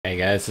Hey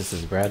guys, this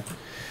is Brad.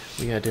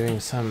 We are doing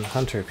some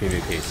Hunter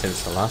PvP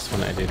since the last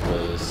one I did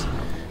was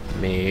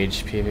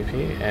Mage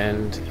PvP,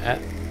 and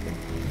at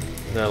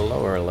the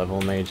lower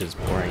level Mage is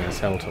boring as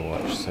hell to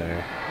watch, so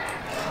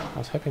I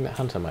was hoping that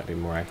Hunter might be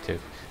more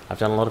active. I've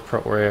done a lot of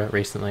Prot Warrior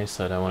recently,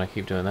 so I don't want to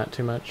keep doing that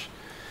too much.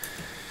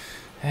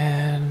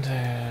 And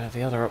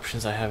the other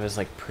options I have is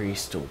like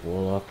Priest or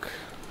Warlock.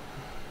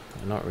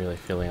 I'm not really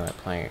feeling like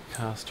playing a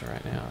caster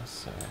right now,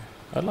 so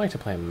I'd like to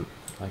play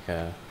like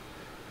a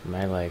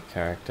melee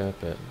character,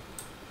 but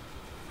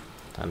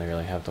I don't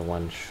really have the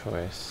one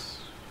choice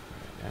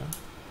right now.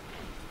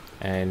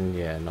 And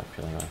yeah, not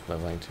feeling like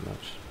leveling too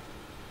much.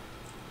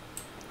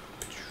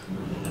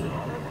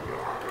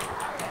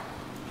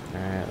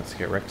 Alright, let's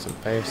get wrecked some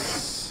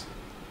face.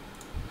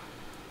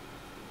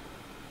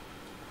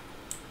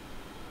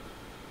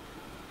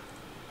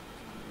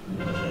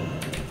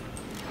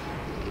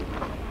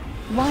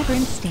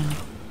 Wyvern Sting.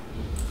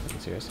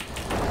 Serious?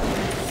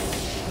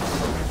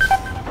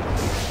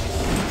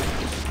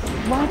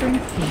 Wyvern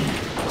Sting.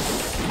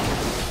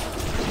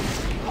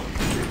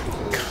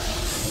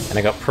 And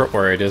I got Prot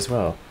Warrior as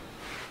well.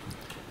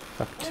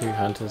 Fuck, 2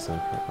 Hunters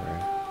and Prot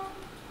Warrior.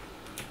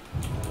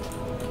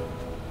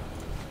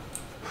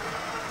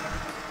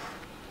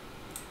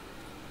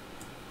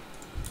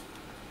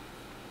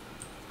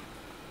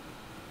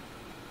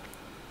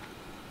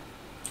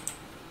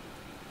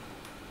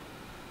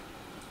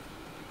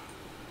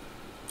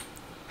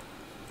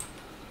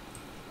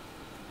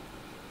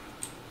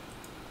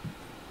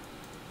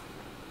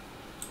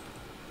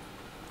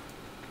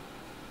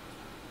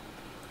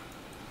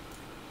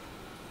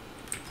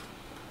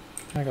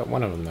 I got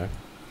one of them though.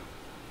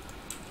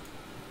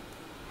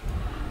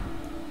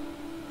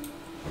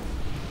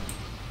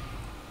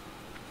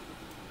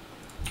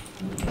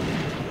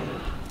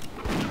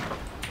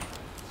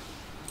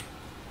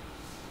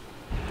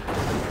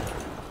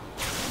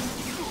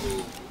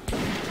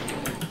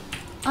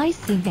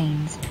 Icy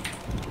Veins.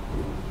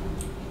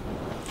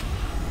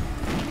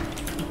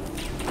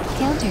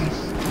 Counter.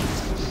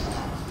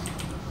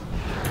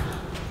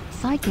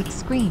 Psychic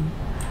Scream.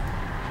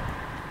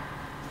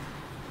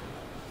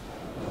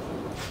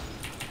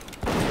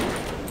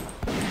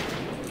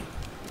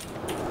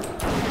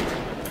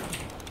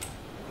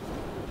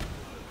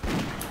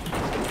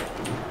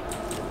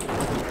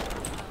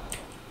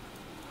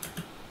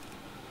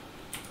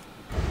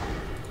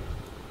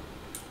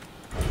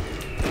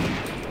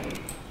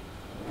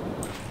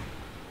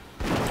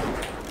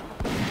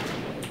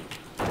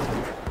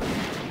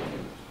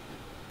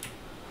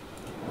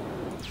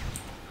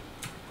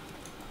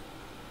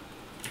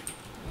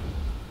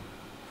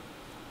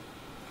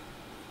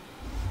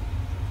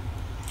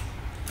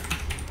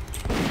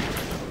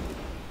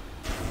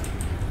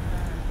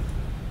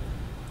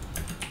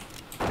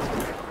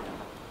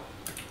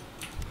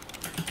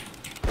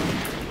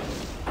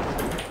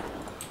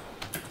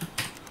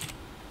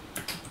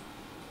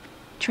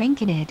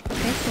 Trinketed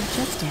Fist of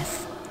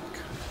Justice.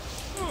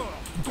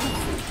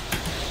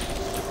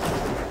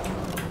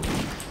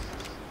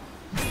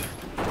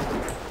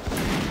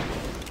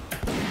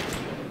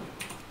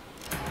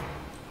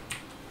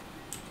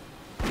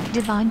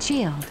 Divine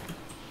Shield.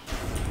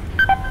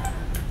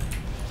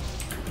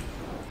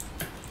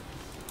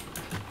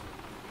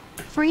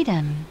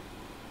 Freedom.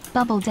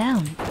 Bubble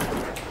Down.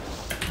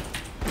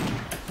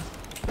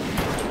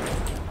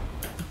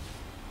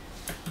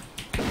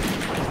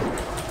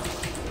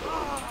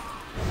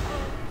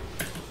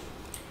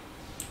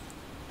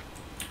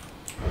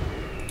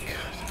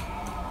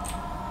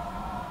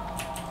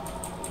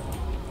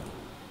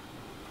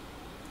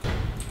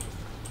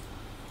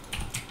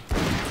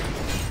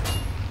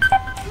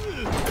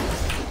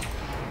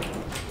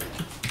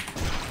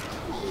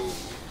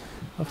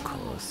 Of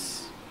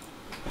course.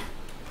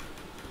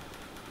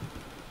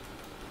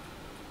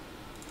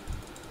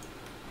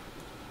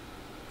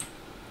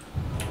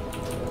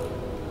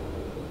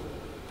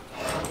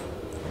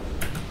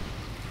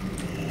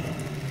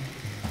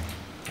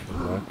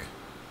 Good luck.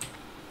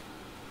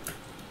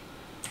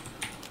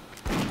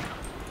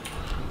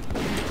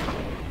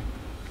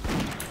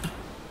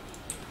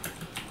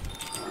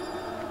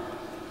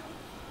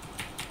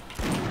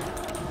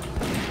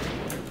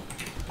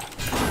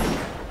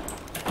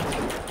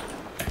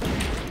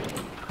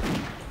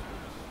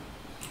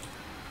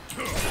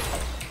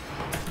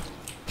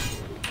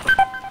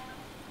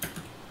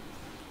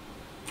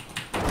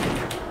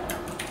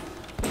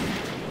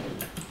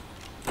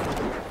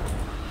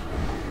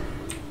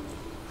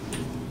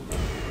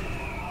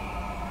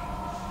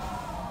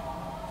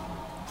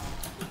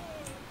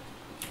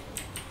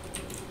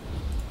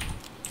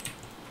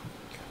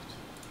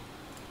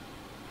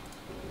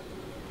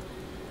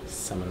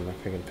 Summon my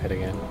friggin' pet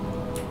again.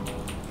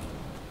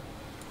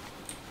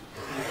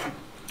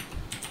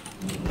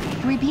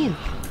 Rebuke.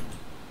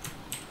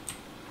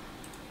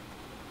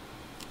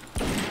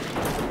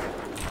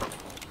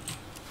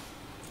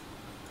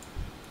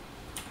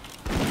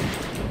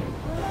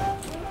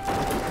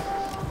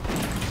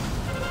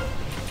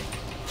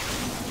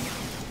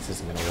 This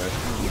isn't gonna work.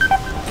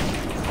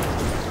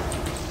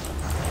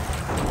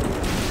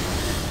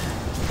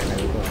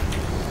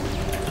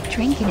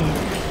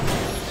 Trinketed.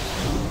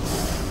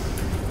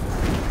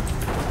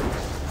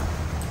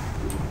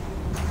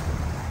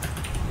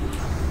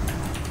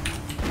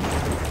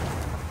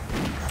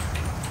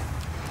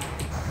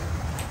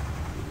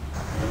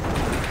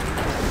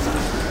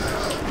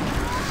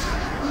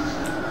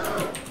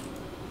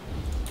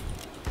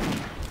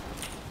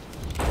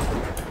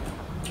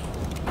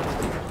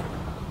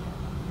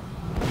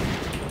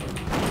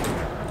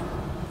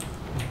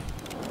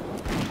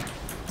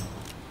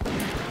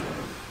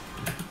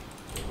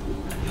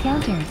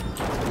 Countered.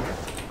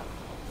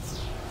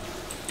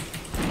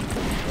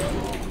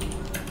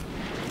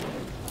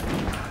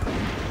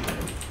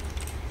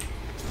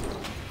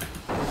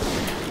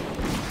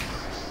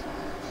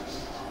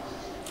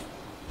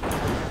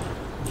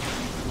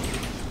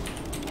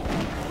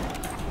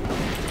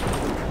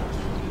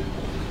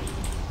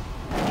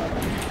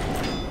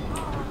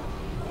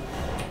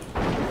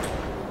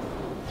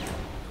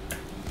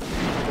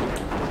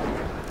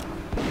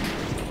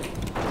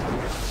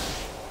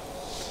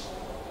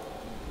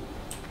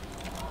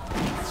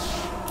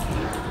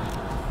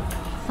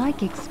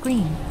 Psychic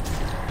scream.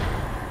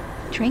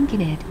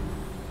 Trinketed.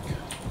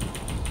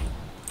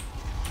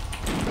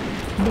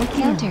 They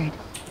countered.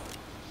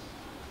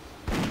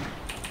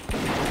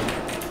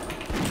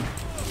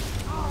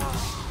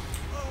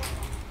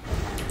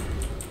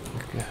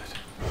 God.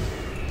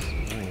 It's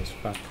annoying as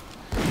fuck.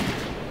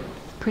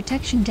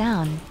 Protection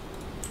down.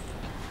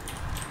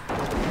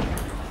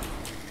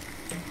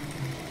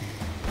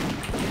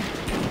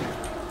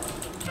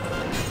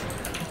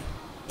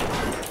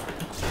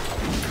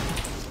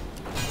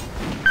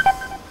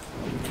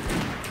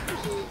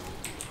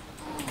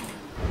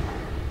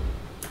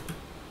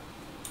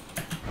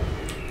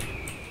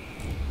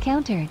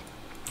 Countered.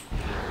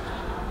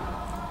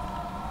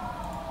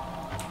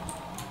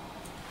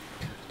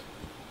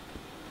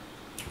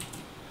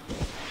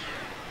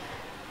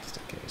 Just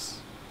in case.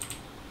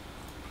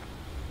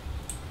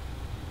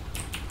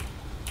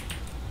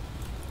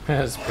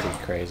 That's pretty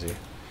crazy.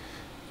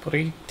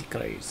 Pretty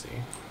crazy.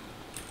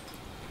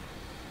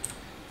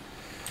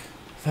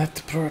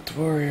 That poor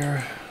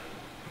warrior.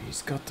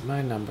 He's got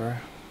my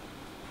number.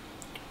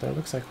 That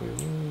looks like we will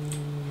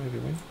maybe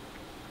win.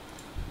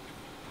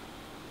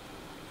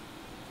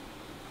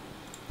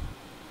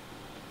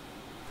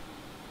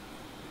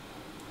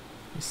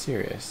 You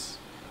serious?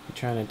 You're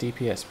trying to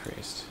DPS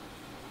priest.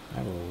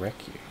 I will wreck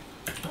you.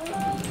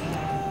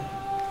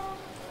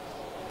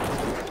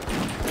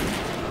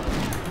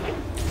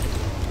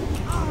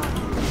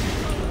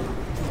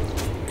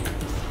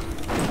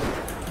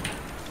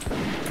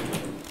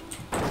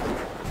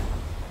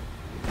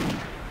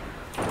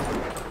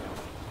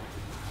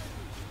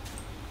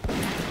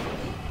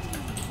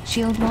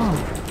 Shield wall.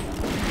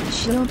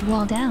 Shield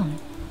wall down.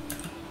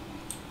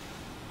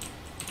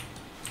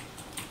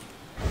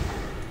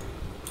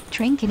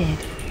 Trinketed.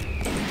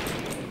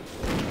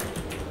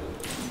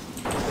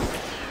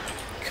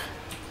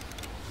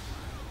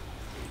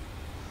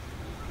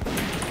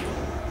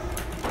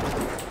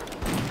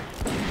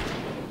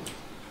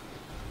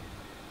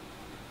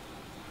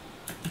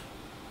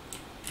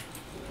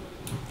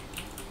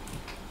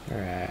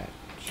 Alright,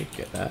 should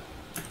get that.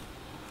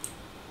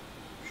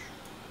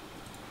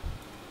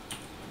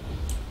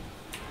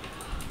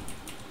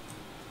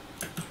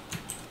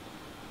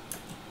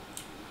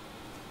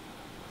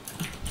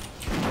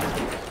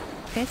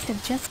 Fist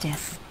of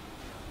justice.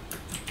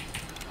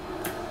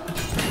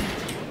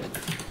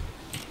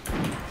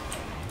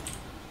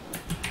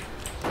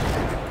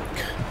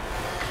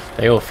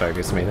 They all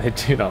focus me, they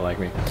do not like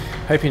me.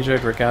 Hope you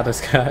enjoyed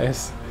regardless,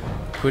 guys.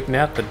 Putting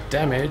out the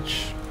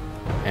damage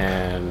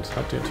and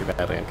not doing too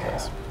badly in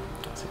case.